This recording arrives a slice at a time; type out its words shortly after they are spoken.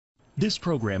This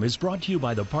program is brought to you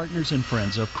by the partners and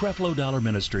friends of Creflo Dollar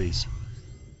Ministries.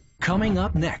 Coming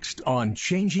up next on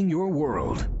Changing Your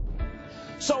World.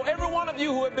 So every one of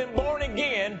you who have been born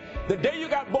again, the day you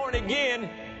got born again,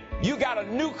 you got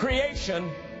a new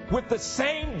creation with the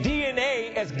same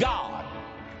DNA as God.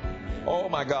 Oh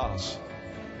my gosh.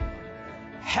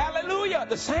 Hallelujah,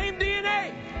 the same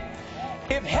DNA.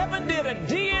 If heaven did a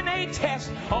DNA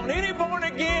test on any born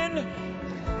again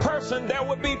person, there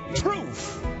would be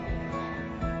proof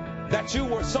that you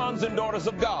were sons and daughters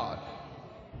of God.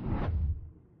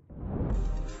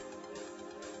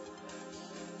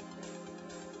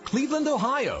 Cleveland,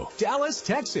 Ohio, Dallas,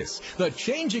 Texas. The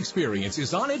change experience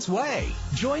is on its way.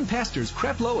 Join Pastors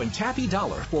Creflo and Taffy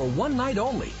Dollar for one night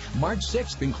only, March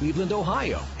 6th in Cleveland,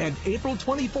 Ohio, and April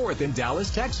 24th in Dallas,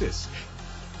 Texas.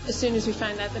 As soon as we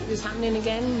found out that it was happening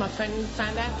again, my friend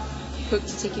found out, booked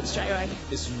a ticket straight away.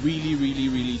 It's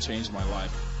really changed my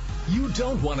life. You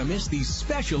don't want to miss these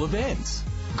special events.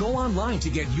 Go online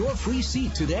to get your free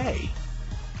seat today.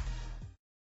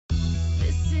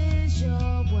 This is your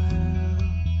world,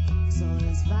 so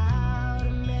let's vow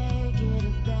to make it a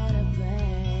better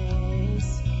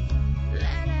place.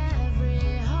 Let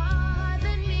every heart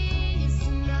that needs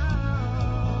to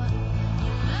know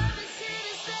you love the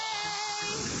city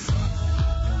safe.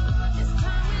 It's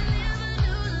time we live a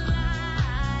new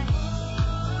life.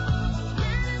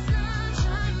 Let the sun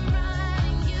shine bright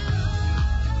in you.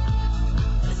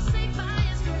 We're saved by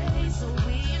His grace, so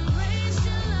we embrace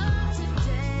your love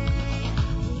today.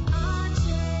 We are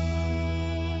changed.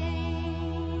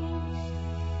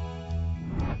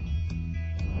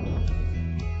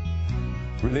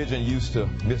 Religion used to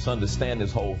misunderstand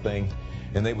this whole thing,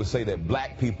 and they would say that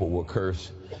black people were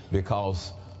cursed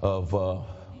because of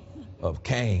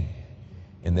Cain,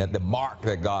 and that the mark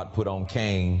that God put on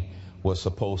Cain was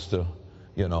supposed to,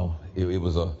 you know, it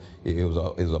was a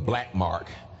black mark,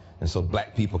 and so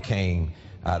black people came.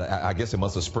 I guess it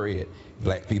must have spread.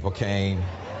 Black people came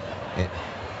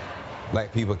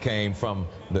from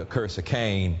the curse of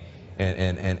Cain,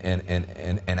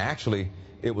 and actually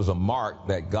it was a mark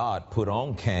that God put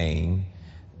on Cain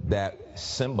that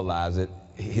symbolized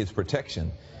his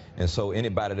protection. And so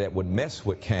anybody that would mess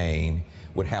with Cain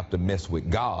would have to mess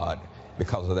with God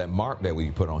because of that mark that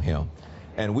we put on him.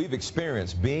 And we've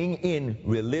experienced being in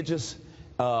religious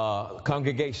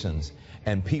congregations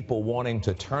and people wanting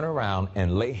to turn around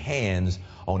and lay hands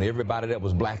on everybody that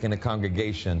was black in the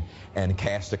congregation and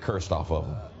cast the curse off of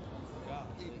them.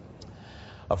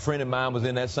 A friend of mine was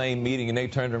in that same meeting, and they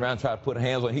turned around and tried to put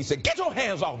hands on him. He said, "Get your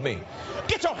hands off me.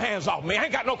 Get your hands off me. I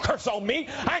ain't got no curse on me.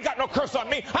 I ain't got no curse on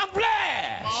me. I'm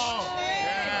blessed." Oh,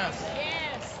 yes.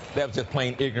 Yes. That was just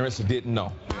plain ignorance. Didn't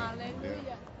know.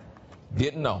 Hallelujah.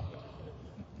 Didn't know.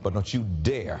 But don't you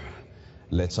dare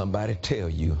let somebody tell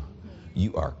you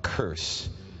you are cursed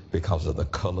because of the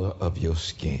color of your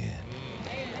skin.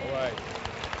 All right.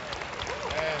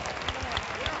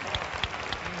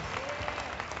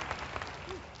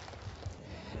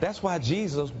 That's why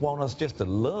Jesus wants us just to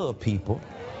love people.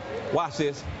 Watch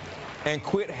this. And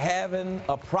quit having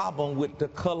a problem with the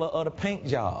color of the paint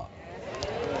job.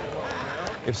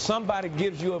 If somebody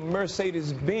gives you a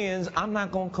Mercedes-Benz, I'm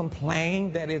not going to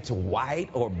complain that it's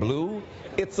white or blue.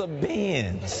 It's a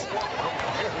Benz.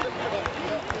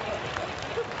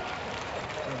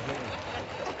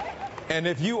 And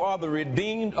if you are the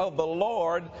redeemed of the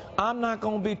Lord, I'm not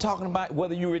going to be talking about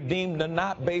whether you're redeemed or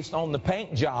not based on the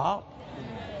paint job.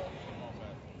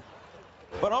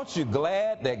 But aren't you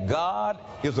glad that God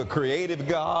is a creative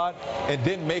God and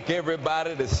didn't make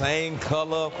everybody the same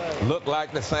color, look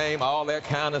like the same, all that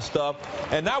kind of stuff?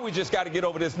 And now we just got to get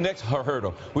over this next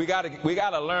hurdle. We got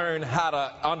to learn how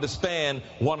to understand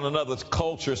one another's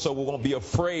culture, so we won't be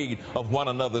afraid of one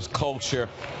another's culture,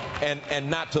 and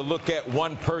not to look at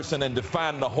one person and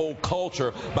define the whole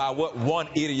culture by what one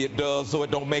idiot does, so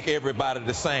it don't make everybody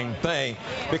the same thing.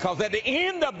 Because at the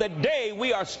end of the day,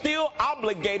 we are still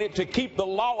obligated to keep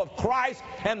the law of Christ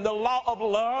and the law of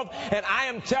love. And I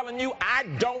am telling you, I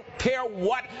don't care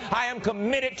what. I am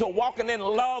committed to walking in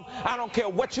love. I don't care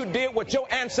what you did, what your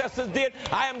ancestors did.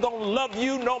 I am going to love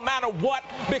you no matter what,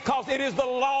 because it is the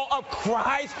law of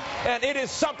Christ, and it is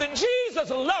something. Jesus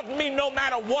loved me no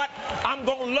matter what. I'm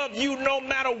going to love you no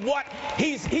matter what.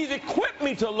 He's equipped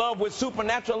me to love with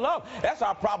supernatural love. That's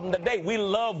our problem today. We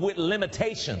love with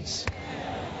limitations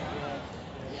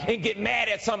and get mad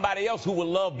at somebody else who will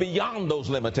love beyond those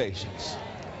limitations.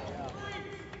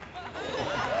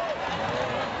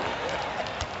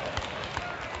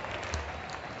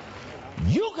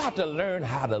 You got to learn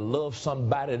how to love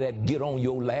somebody that get on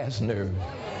your last nerve.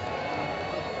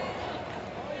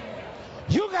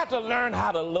 You got got to learn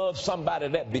how to love somebody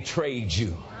that betrayed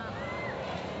you.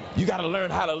 You got to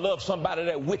learn how to love somebody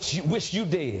that wish you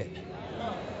dead.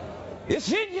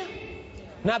 It's in you.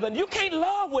 Now, then you can't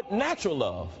love with natural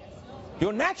love.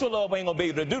 Your natural love ain't going to be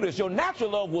able to do this. Your natural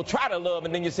love will try to love,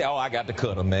 and then you say, oh, I got to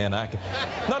cut him, man.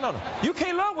 No. You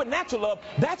can't love with natural love.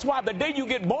 That's why the day you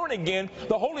get born again,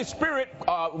 the Holy Spirit,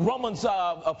 Romans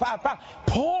 5:5,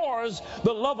 pours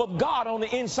the love of God on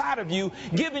the inside of you,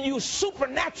 giving you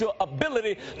supernatural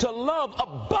ability to love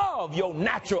above your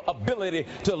natural ability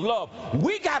to love.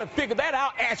 We got to figure that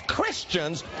out as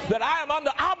Christians, that I am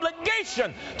under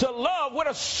obligation to love with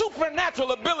a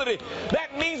supernatural ability.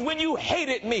 That means when you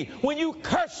hated me, when you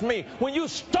cursed me, when you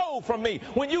stole from me,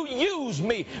 when you used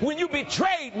me, when you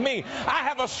betrayed me, I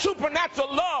have a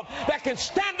supernatural love that can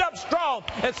stand up strong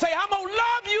and say, I'm going to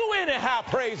love you anyhow,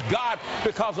 praise God,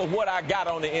 because of what I got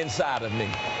on the inside of me.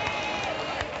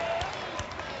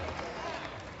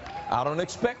 I don't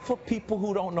expect for people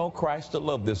who don't know Christ to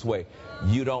love this way.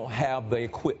 You don't have the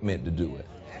equipment to do it.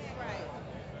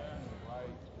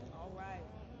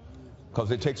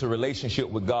 Because it takes a relationship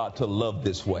with God to love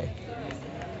this way.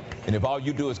 And if all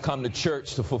you do is come to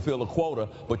church to fulfill a quota,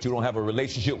 but you don't have a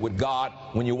relationship with God,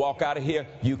 when you walk out of here,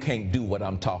 you can't do what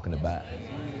I'm talking about.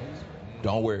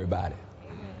 Don't worry about it.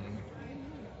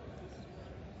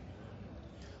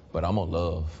 But I'm going to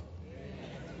love.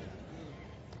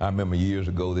 I remember years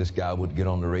ago, this guy would get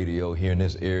on the radio here in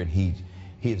this area, and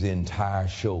his entire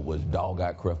show was dog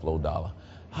out Creflo Dollar.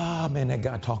 Ah, man, that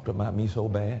guy talked about me so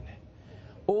bad.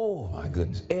 Oh, my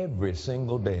goodness, every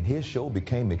single day. And his show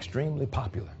became extremely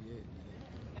popular.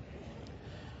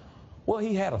 Well,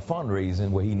 he had a fundraising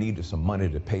where he needed some money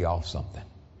to pay off something.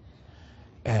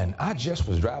 And I just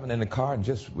was driving in the car and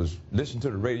just was listening to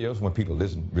the radio. When people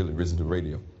really listen to the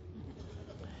radio.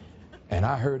 And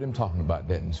I heard him talking about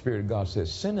that. And the Spirit of God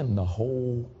says, send him the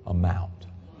whole amount.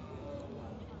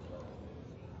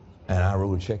 And I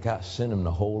wrote a check out, send him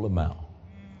the whole amount.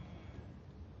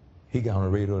 He got on the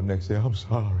radio the next day, I'm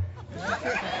sorry.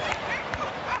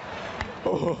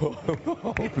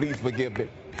 Oh, please forgive me.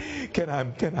 Can I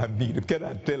meet him? Can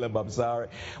I tell him I'm sorry?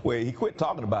 Well, he quit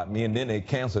talking about me, and then they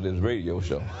canceled his radio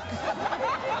show.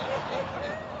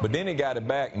 But then he got it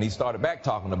back, and he started back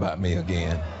talking about me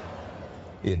again.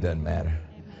 It doesn't matter.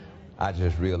 I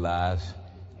just realized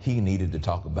he needed to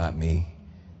talk about me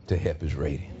to help his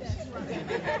ratings.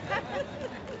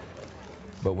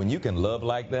 But when you can love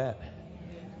like that,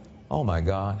 oh my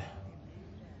God,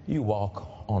 you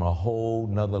walk on a whole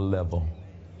nother level.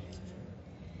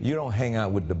 You don't hang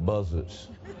out with the buzzards.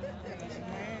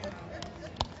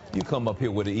 You come up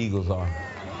here where the eagles are.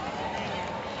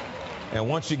 And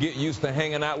once you get used to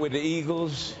hanging out with the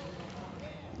eagles,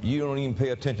 you don't even pay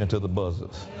attention to the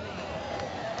buzzards.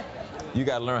 You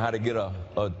got to learn how to get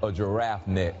a giraffe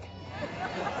neck.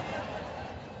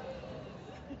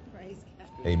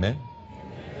 Amen.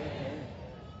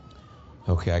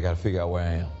 Okay, I got to figure out where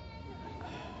I am.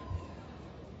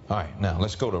 All right, now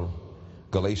let's go to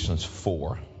Galatians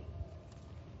 4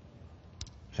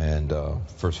 and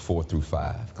verse 4 through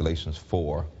 5. Galatians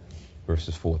 4,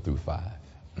 verses 4 through 5.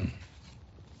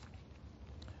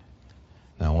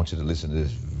 Now I want you to listen to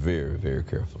this very, very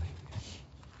carefully.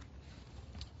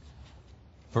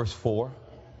 Verse 4.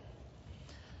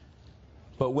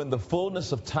 But when the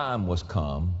fullness of time was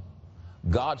come,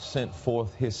 God sent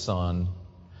forth his Son.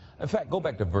 In fact, go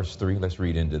back to verse 3. Let's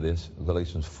read into this.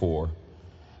 Galatians 4,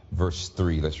 verse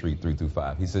 3. Let's read 3 through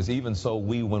 5. He says, even so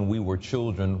we, when we were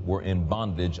children, were in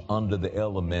bondage under the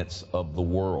elements of the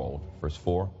world. Verse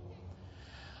 4.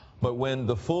 But when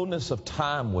the fullness of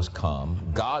time was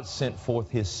come, God sent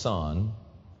forth his Son,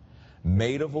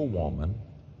 made of a woman,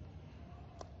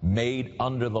 made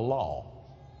under the law.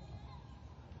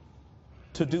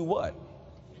 To do what?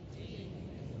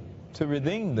 To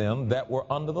redeem them that were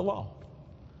under the law.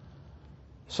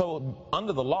 So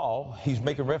under the law, he's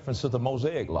making reference to the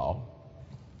Mosaic law,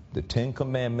 the 10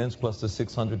 commandments plus the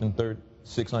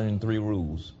 603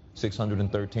 rules,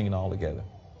 613 altogether.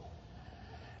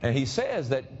 And he says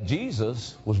that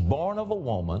Jesus was born of a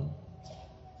woman,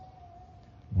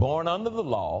 born under the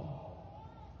law,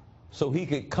 so he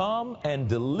could come and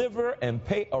deliver and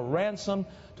pay a ransom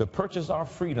to purchase our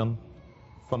freedom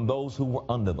from those who were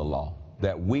under the law.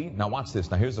 That we, now watch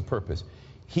this, now here's the purpose.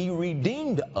 He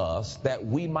redeemed us that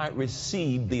we might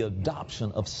receive the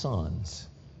adoption of sons.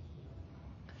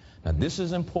 Now this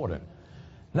is important.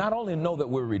 Not only know that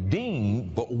we're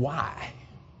redeemed, but why?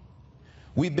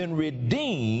 We've been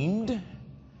redeemed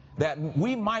that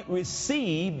we might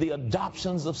receive the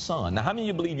adoptions of sons. Now how many of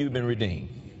you believe you've been redeemed?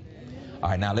 All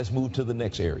right, now let's move to the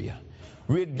next area.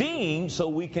 redeemed so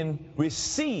we can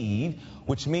receive,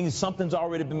 which means something's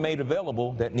already been made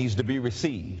available that needs to be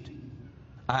received.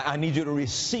 I need you to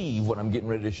receive what I'm getting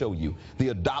ready to show you, the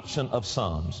adoption of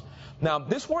sons. Now,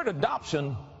 this word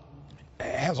adoption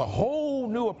has a whole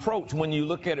new approach when you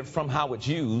look at it from how it's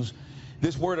used.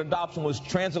 This word adoption was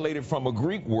translated from a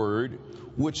Greek word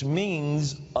which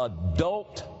means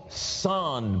adult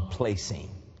son placing.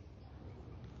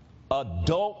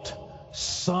 Adult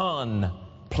son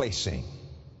placing.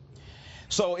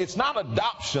 So it's not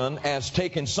adoption as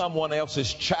taking someone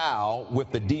else's child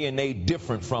with the DNA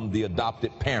different from the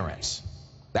adopted parents.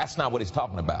 That's not what he's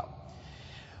talking about.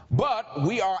 But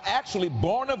we are actually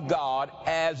born of God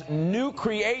as new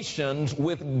creations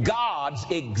with God's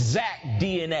exact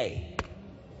DNA.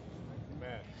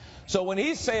 So when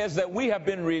he says that we have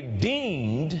been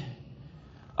redeemed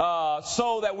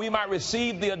so that we might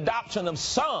receive the adoption of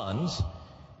sons,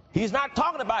 he's not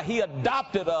talking about he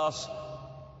adopted us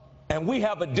and we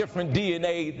have a different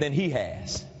DNA than he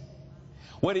has.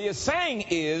 What he is saying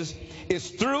is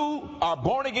through our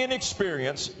born-again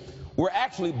experience, we're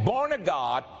actually born of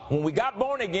God. When we got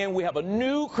born again, we have a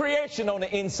new creation on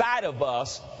the inside of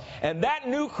us, and that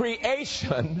new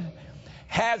creation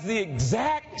has the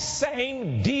exact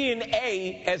same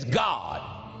DNA as God.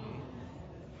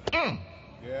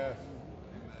 Yes.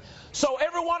 So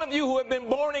every one of you who have been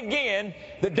born again,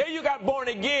 the day you got born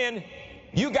again,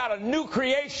 you got a new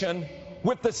creation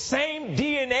with the same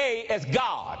DNA as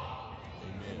God.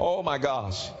 Oh my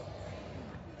gosh.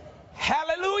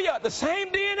 Hallelujah, the same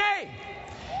DNA.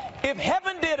 If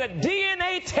heaven did a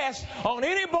DNA test on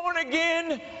any born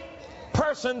again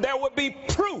person, there would be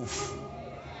proof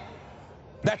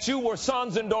that you were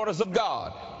sons and daughters of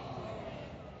God.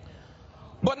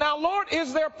 But now, Lord,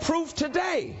 is there proof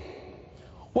today?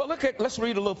 Well, let's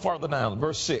read a little farther down,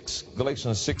 verse 6,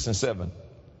 Galatians 6 and 7.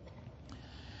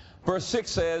 Verse 6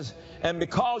 says, and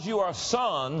because you are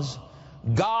sons,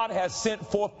 God has sent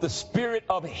forth the Spirit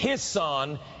of His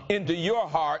Son into your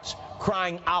hearts,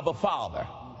 crying, Abba, Father.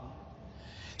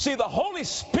 See, the Holy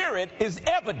Spirit is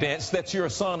evidence that you're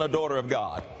a son or daughter of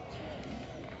God.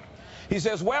 He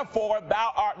says, wherefore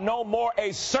thou art no more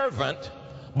a servant,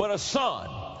 but a son.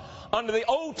 Under the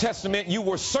Old Testament, you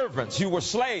were servants, you were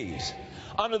slaves.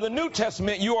 Under the New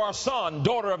Testament, you are a son,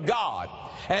 daughter of God.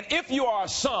 And if you are a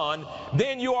son,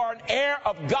 then you are an heir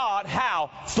of God.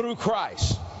 How? Through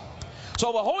Christ.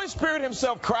 So the Holy Spirit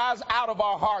Himself cries out of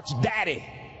our hearts, Daddy.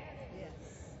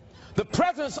 The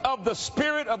presence of the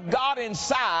Spirit of God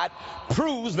inside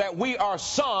proves that we are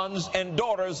sons and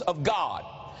daughters of God.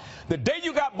 The day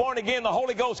you got born again, the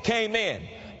Holy Ghost came in.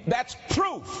 That's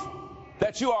proof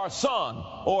that you are a son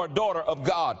or a daughter of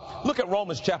God. Look at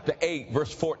Romans chapter 8,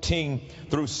 verse 14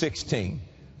 through 16.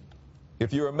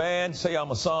 If you're a man, say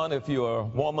I'm a son. If you're a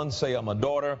woman, say I'm a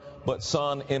daughter. But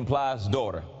son implies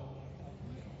daughter.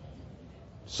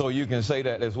 So you can say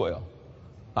that as well.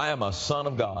 I am a son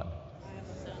of God.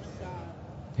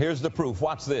 Here's the proof.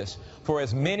 Watch this. For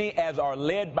as many as are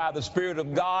led by the Spirit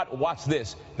of God, watch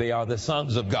this, they are the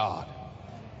sons of God.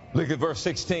 Look at verse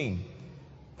 16.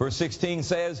 Verse 16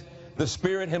 says, the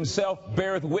Spirit Himself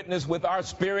beareth witness with our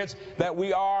spirits that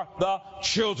we are the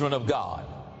children of God.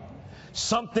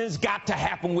 Something's got to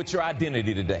happen with your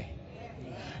identity today.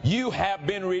 You have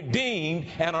been redeemed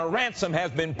and a ransom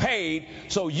has been paid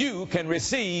so you can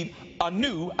receive a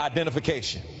new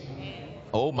identification.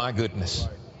 Oh my goodness.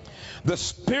 The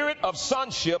spirit of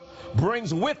sonship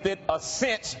brings with it a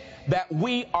sense that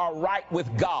we are right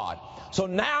with God. So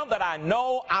now that I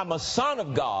know I'm a son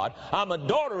of God, I'm a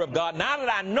daughter of God, now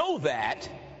that I know that,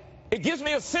 it gives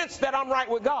me a sense that I'm right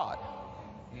with God.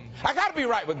 I got to be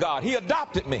right with God. He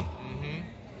adopted me.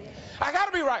 I got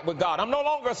to be right with God. I'm no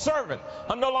longer a servant.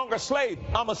 I'm no longer a slave.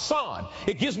 I'm a son.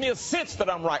 It gives me a sense that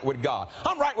I'm right with God.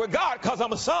 I'm right with God because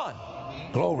I'm a son.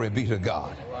 Glory be to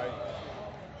God.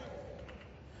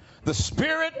 The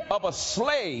spirit of a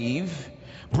slave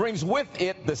brings with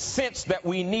it the sense that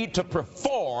we need to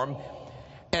perform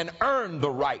and earn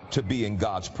the right to be in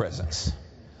God's presence.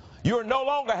 You no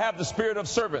longer have the spirit of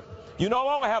servant. You no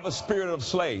longer have a spirit of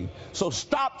slave. So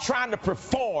stop trying to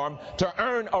perform to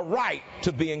earn a right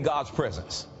to be in God's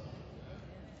presence.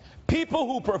 People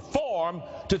who perform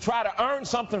to try to earn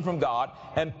something from God,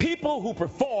 and people who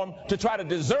perform to try to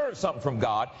deserve something from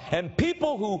God, and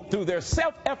people who, through their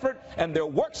self-effort and their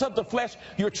works of the flesh,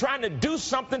 you're trying to do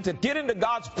something to get into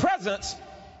God's presence,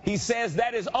 he says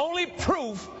that is only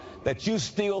proof that you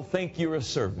still think you're a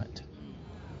servant.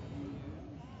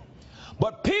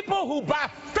 But people who by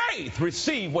faith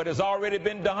receive what has already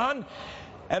been done,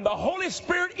 and the Holy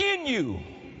Spirit in you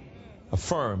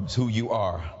affirms who you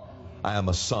are. I am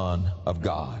a son of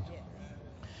God.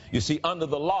 You see, under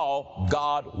the law,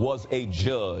 God was a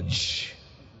judge.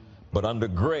 But under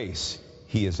grace,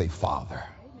 he is a father.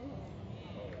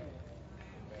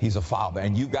 He's a father.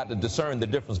 And you've got to discern the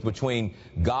difference between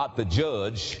God the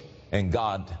judge and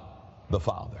God the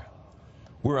father.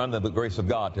 We're under the grace of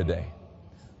God today.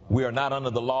 We are not under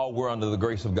the law. We're under the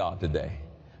grace of God today.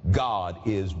 God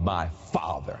is my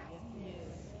father.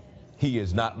 He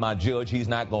is not my judge. He's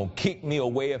not going to kick me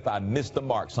away if I miss the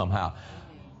mark somehow.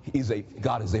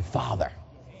 God is a father.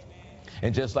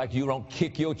 And just like you don't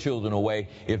kick your children away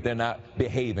if they're not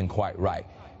behaving quite right.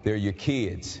 They're your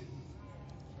kids.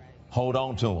 Hold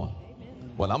on to them.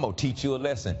 Well, I'm going to teach you a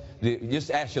lesson.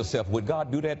 Just ask yourself, would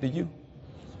God do that to you?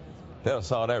 They'll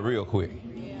solve that real quick.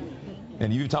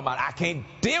 And you talking about, I can't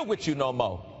deal with you no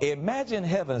more. Imagine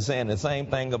heaven saying the same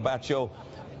thing about your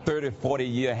 30,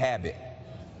 40-year habit.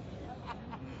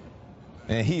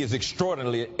 And he is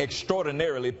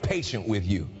extraordinarily patient with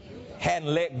you.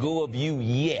 Hadn't let go of you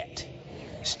yet.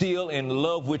 Still in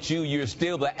love with you. You're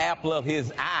still the apple of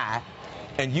his eye.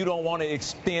 And you don't want to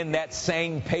extend that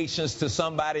same patience to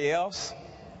somebody else?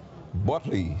 Boy,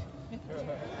 please.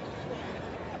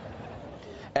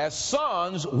 As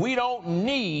sons, we don't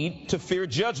need to fear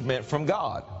judgment from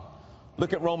God.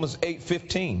 Look at Romans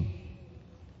 8:15.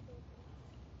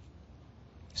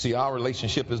 See, our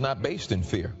relationship is not based in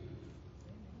fear.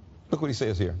 Look what he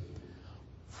says here.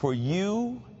 For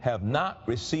you have not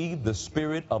received the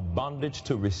spirit of bondage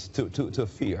to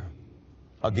fear.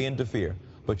 Again, to fear.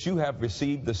 But you have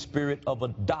received the spirit of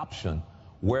adoption,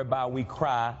 whereby we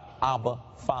cry, Abba,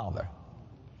 Father.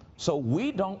 So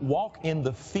we don't walk in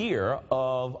the fear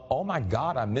of, oh my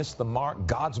God, I missed the mark.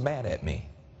 God's mad at me.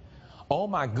 Oh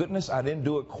my goodness, I didn't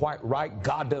do it quite right.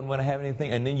 God doesn't want to have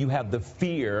anything. And then you have the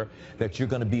fear that you're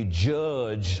going to be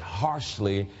judged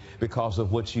harshly because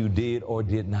of what you did or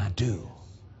did not do.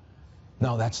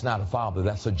 No, that's not a father.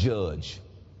 That's a judge.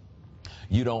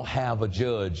 You don't have a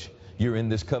judge. You're in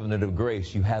this covenant of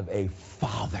grace. You have a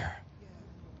father.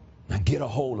 Now get a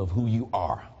hold of who you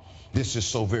are. This is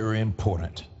so very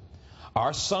important.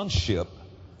 Our sonship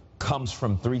comes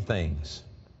from three things.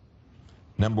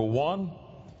 Number one,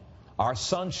 our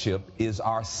sonship is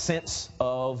our sense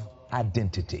of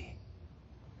identity.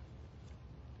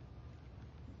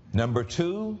 Number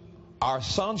two, our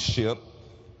sonship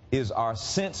is our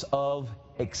sense of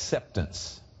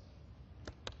acceptance.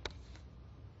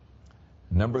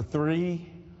 Number three,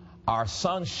 our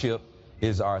sonship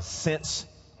is our sense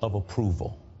of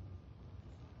approval.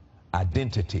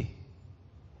 Identity,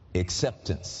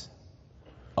 acceptance,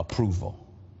 approval.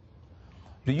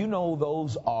 Do you know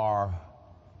those are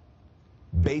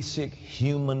basic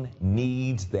human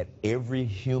needs that every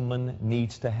human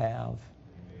needs to have?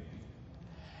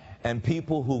 And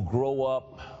people who grow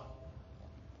up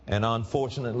and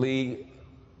unfortunately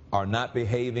are not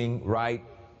behaving right,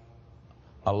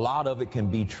 a lot of it can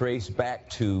be traced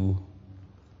back to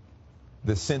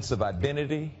the sense of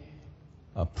identity,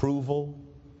 approval,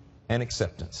 and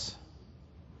acceptance.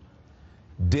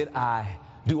 Do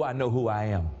I know who I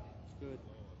am?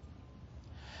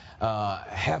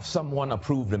 Have someone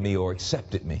approved of me or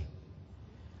accepted me?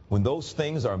 When those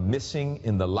things are missing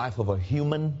in the life of a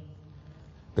human,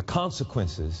 the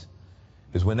consequences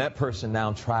is when that person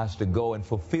now tries to go and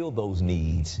fulfill those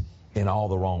needs in all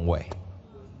the wrong way.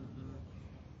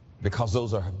 Because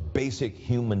those are basic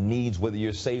human needs, whether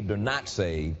you're saved or not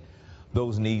saved,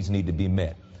 those needs need to be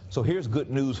met. So here's good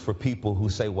news for people who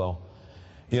say, well,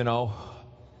 you know,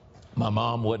 my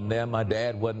mom wasn't there, my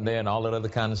dad wasn't there, and all that other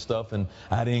kind of stuff, and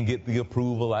I didn't get the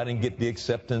approval, I didn't get the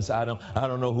acceptance, I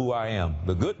don't know who I am.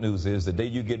 The good news is the day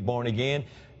you get born again,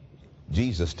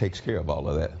 Jesus takes care of all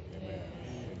of that.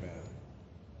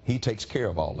 He takes care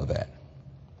of all of that.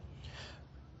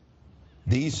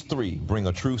 These three bring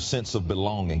a true sense of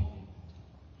belonging.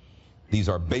 These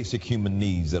are basic human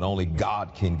needs that only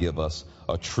God can give us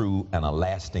a true and a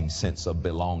lasting sense of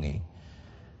belonging.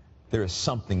 There is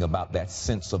something about that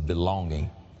sense of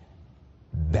belonging.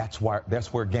 That's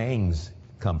where gangs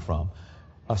come from.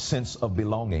 A sense of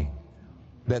belonging.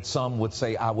 That some would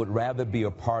say, I would rather be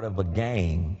a part of a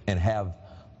gang and have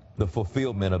the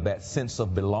fulfillment of that sense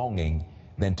of belonging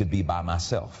than to be by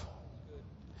myself.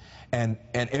 And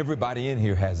everybody in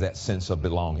here has that sense of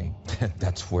belonging.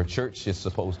 That's where church is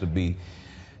supposed to be,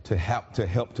 to help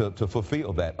to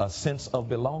fulfill that, a sense of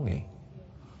belonging.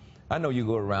 I know you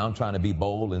go around trying to be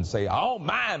bold and say, I don't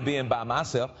mind being by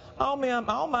myself. I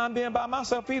don't mind being by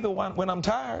myself either when I'm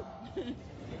tired.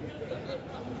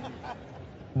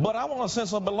 But I want a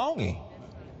sense of belonging,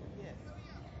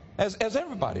 as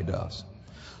everybody does.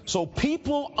 So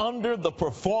people under the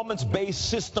performance-based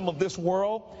system of this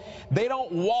world, they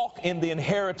don't walk in the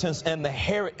inheritance and the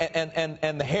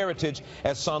heritage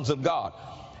as sons of God.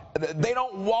 They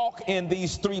don't walk in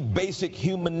these three basic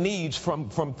human needs from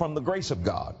the grace of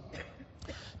God.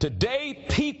 Today,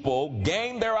 people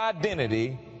gain their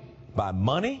identity by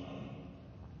money,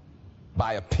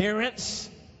 by appearance,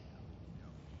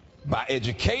 by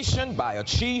education, by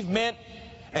achievement,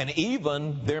 and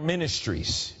even their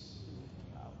ministries.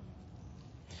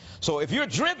 So if you're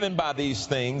driven by these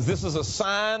things, this is a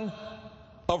sign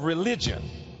of religion,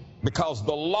 because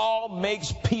the law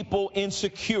makes people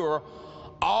insecure,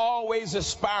 always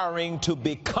aspiring to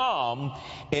become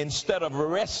instead of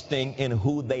resting in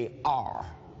who they are.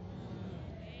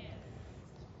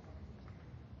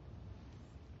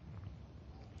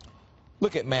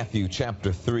 Look at Matthew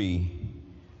chapter 3,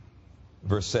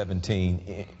 verse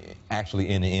 17, actually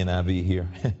in the NIV here.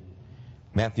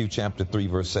 Matthew chapter 3,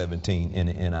 verse 17 in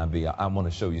the NIV. I want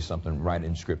to show you something right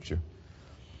in Scripture,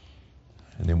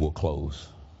 and then we'll close.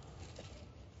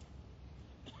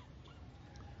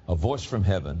 A voice from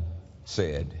heaven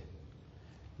said,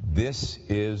 "This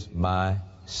is my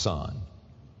son.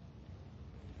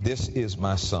 This is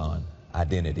my son,"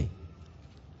 identity,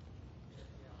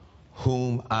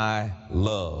 "whom I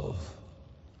love,"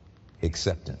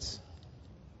 acceptance.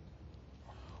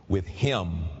 "With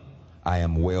him I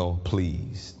am well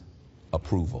pleased,"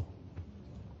 approval.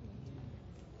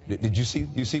 Did you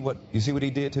see what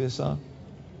he did to his son?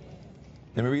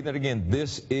 Let me read that again.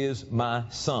 This is my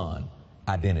son,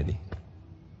 identity.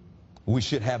 We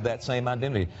should have that same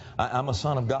identity. I'm a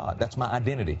son of God. That's my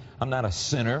identity. I'm not a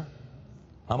sinner.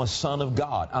 I'm a son of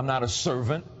God. I'm not a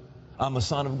servant. I'm a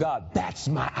son of God. That's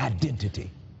my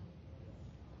identity.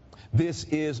 This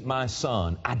is my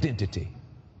son, identity.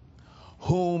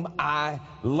 "Whom I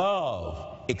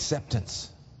love,"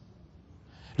 acceptance.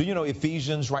 Do you know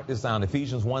Ephesians, write this down,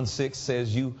 Ephesians 1:6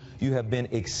 says you have been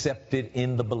accepted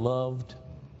in the beloved.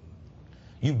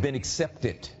 You've been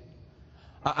accepted.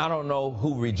 I don't know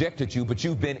who rejected you, but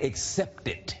you've been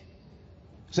accepted.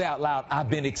 Say out loud, "I've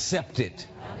been accepted."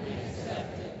 I've been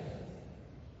accepted.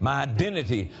 My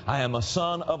identity, I am a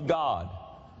son of God.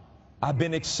 I've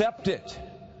been accepted.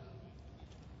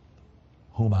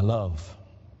 "Whom I love."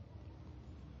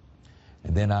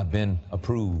 And then I've been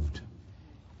approved.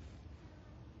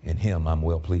 In him I'm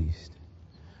well pleased.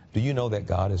 Do you know that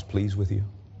God is pleased with you?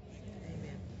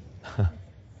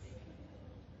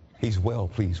 He's well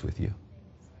pleased with you.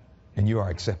 And you are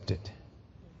accepted.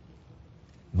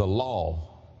 The law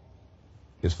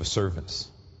is for servants.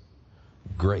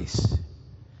 Grace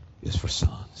is for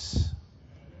sons.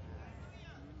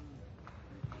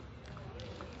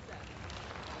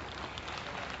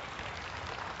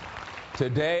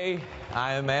 Today,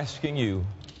 I am asking you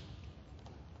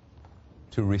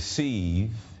to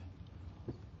receive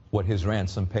what his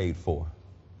ransom paid for.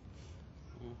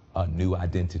 A new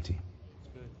identity.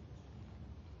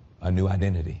 A new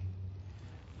identity.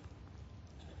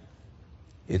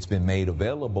 It's been made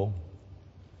available.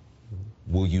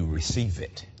 Will you receive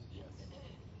it?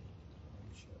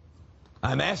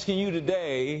 I'm asking you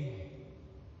today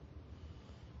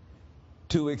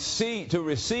to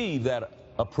receive that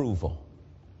approval,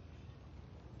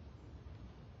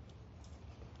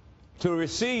 to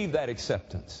receive that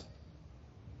acceptance.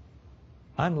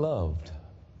 I'm loved,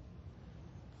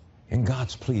 and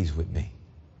God's pleased with me.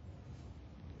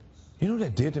 You know what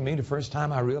that did to me the first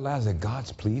time I realized that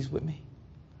God's pleased with me?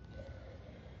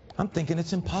 I'm thinking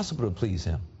it's impossible to please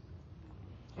him.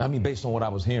 I mean, based on what I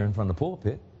was hearing from the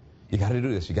pulpit, you got to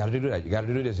do this, you got to do that, you got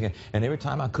to do this again. And every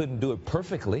time I couldn't do it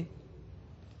perfectly,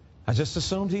 I just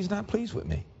assumed he's not pleased with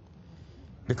me,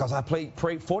 because I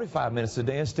prayed 45 minutes a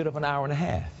day instead of an hour and a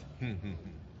half.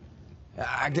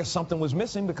 I guess something was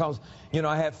missing, because, you know,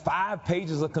 I had 5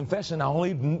 pages of confession. I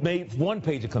only made 1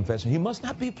 page of confession. He must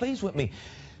not be pleased with me.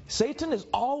 Satan is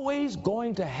always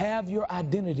going to have your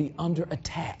identity under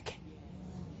attack.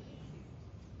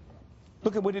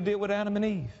 Look at what he did with Adam and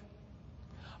Eve.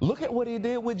 Look at what he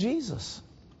did with Jesus.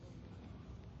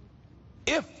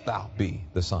 If thou be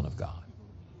the Son of God.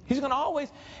 He's going to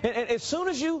always, and as soon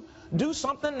as you do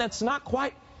something that's not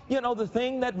quite, you know, the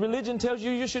thing that religion tells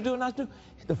you should do and not do,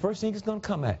 the first thing he's going to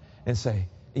come at and say,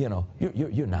 you know,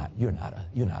 you're not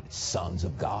sons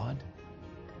of God.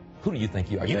 Who do you think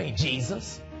you are? You ain't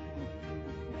Jesus.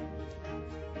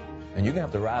 And you're going to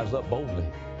have to rise up boldly.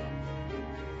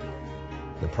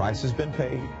 The price has been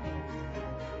paid.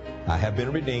 I have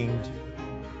been redeemed.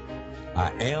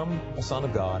 I am a son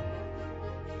of God.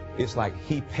 It's like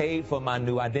he paid for my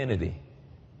new identity.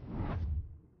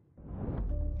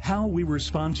 How we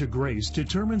respond to grace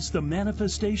determines the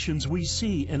manifestations we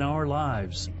see in our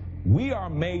lives. We are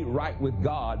made right with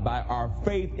God by our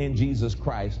faith in Jesus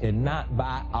Christ and not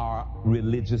by our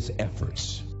religious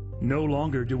efforts. No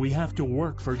longer do we have to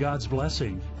work for God's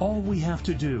blessing. All we have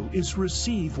to do is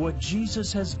receive what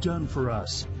Jesus has done for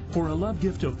us. For a love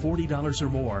gift of $40 or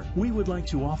more, we would like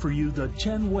to offer you the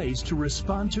 10 Ways to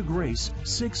Respond to Grace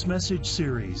 6-message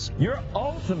series. Your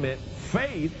ultimate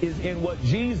faith is in what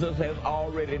Jesus has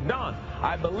already done.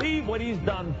 I believe what he's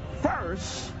done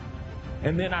first,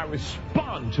 and then I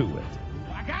respond to it.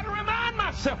 I got to remind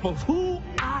myself of who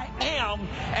I am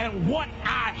and what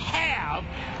I have.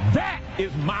 That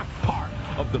is my part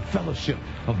of the fellowship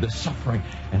of the suffering.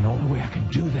 And the only way I can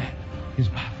do that is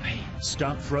by faith.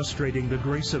 Stop frustrating the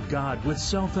grace of God with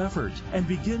self-effort and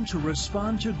begin to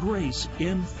respond to grace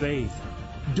in faith.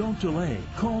 Don't delay.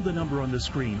 Call the number on the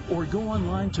screen or go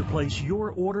online to place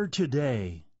your order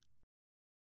today.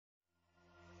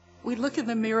 We look in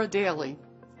the mirror daily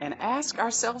and ask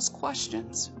ourselves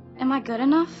questions. Am I good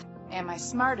enough? Am I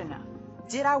smart enough?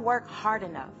 Did I work hard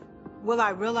enough? Will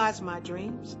I realize my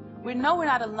dreams? We know we're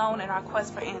not alone in our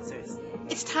quest for answers.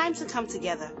 It's time to come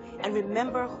together and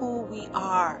remember who we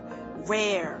are.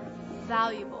 Rare.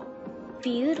 Valuable.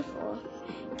 Beautiful.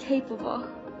 Capable.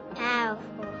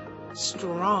 Powerful.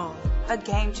 Strong. A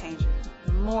game changer.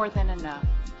 More than enough.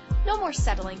 No more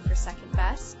settling for second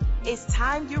best. It's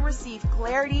time you receive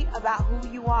clarity about who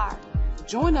you are.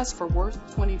 Join us for Worth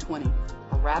 2020,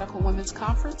 a Radical Women's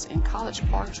Conference in College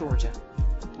Park, Georgia,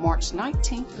 March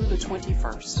 19th through the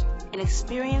 21st. An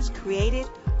experience created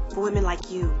for women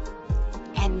like you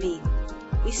and me.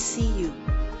 We see you.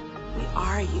 We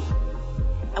are you.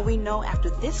 And we know after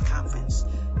this conference,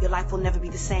 your life will never be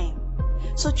the same.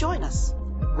 So join us.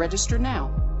 Register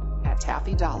now at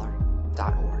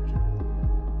taffydollar.org.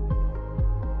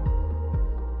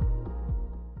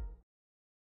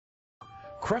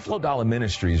 Creflo Dollar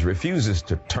Ministries refuses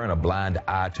to turn a blind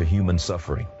eye to human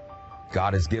suffering.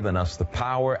 God has given us the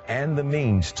power and the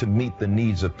means to meet the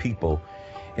needs of people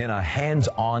in a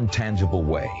hands-on, tangible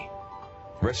way.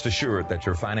 Rest assured that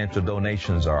your financial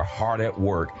donations are hard at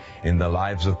work in the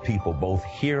lives of people both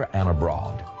here and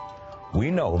abroad. We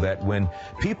know that when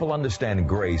people understand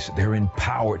grace, they're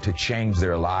empowered to change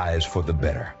their lives for the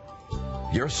better.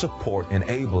 Your support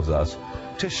enables us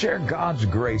to share God's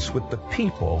grace with the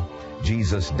people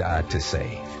Jesus died to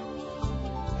save.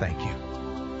 Thank you.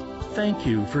 Thank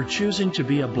you for choosing to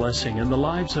be a blessing in the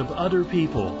lives of other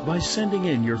people by sending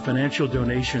in your financial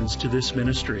donations to this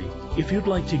ministry. If you'd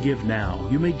like to give now,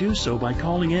 you may do so by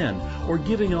calling in or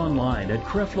giving online at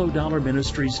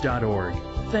creflodollarministries.org.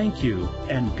 Thank you,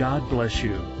 and God bless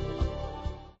you.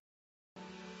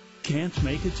 Can't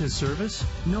make it to service?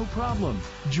 No problem.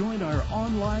 Join our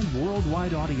online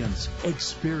worldwide audience.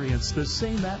 Experience the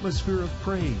same atmosphere of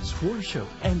praise, worship,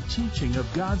 and teaching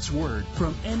of God's Word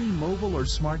from any mobile or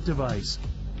smart device.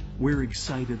 We're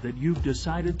excited that you've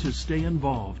decided to stay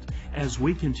involved as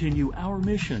we continue our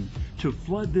mission to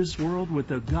flood this world with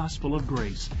the gospel of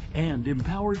grace and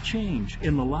empower change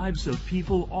in the lives of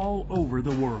people all over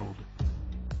the world.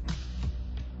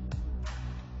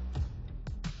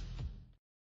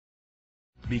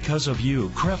 Because of you,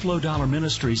 Creflo Dollar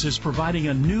Ministries is providing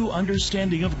a new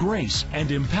understanding of grace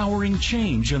and empowering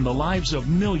change in the lives of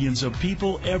millions of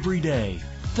people every day.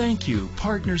 Thank you,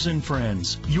 partners and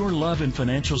friends. Your love and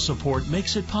financial support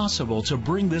makes it possible to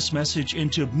bring this message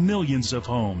into millions of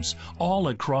homes all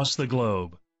across the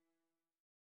globe.